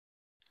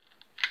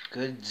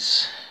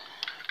Goods.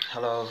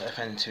 Hello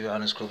fn2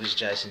 owners club, this is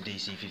Jason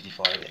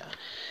DC55 here.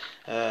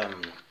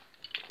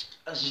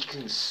 As you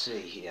can see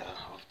here,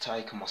 I've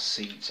taken my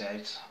seats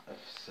out of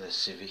the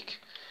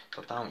Civic.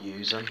 I don't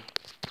use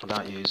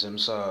them,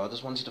 so I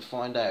just wanted to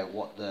find out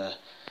what the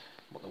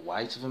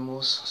weight of them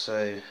was.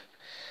 So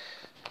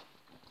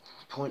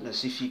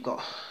pointless if you've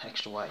got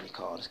extra weight in your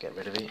car, just get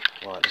rid of it.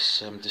 Right, let's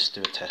just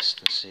do a test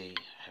and see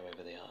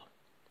however they are.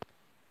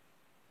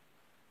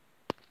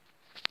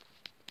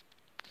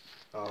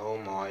 Oh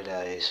my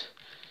days.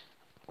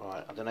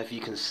 Right, I don't know if you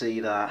can see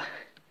that.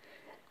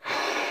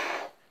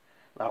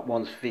 That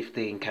one's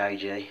 15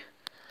 kg.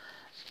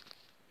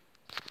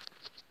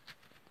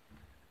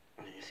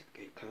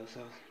 Get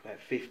closer. About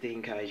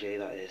 15 kg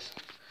that is.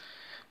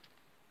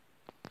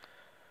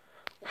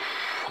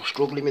 I'm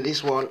struggling with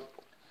this one.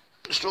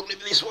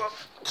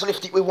 To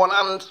lift it with one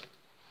hand.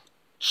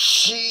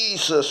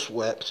 Jesus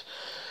wept.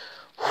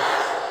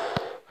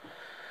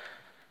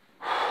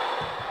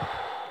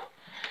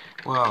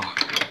 Well,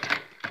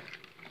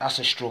 that's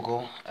a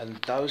struggle. And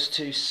those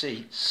two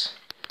seats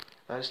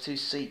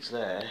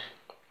there,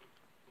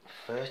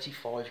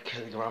 35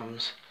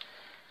 kilograms,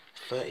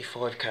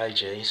 35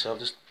 kg. So I've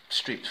just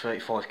stripped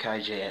 35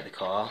 kg out of the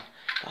car.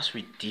 That's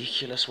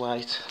ridiculous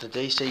weight. The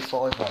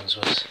DC5 ones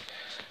was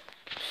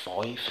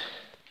 5.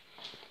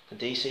 The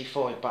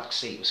DC5 back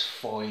seat was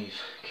 5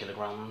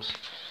 kilograms.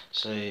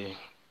 So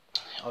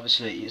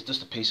obviously it's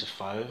just a piece of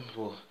foam,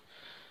 but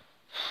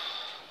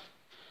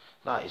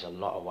that is a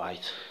lot of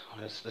weight.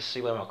 Let's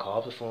see where my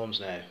car performs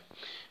now.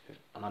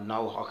 And I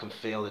know I can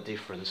feel the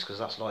difference, because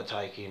that's like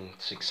taking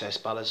success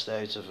ballast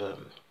out of a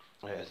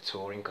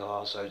touring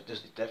car, so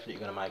it's definitely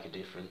going to make a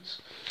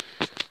difference.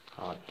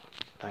 Alright,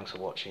 thanks for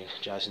watching.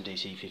 Jason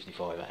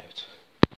DC55 out.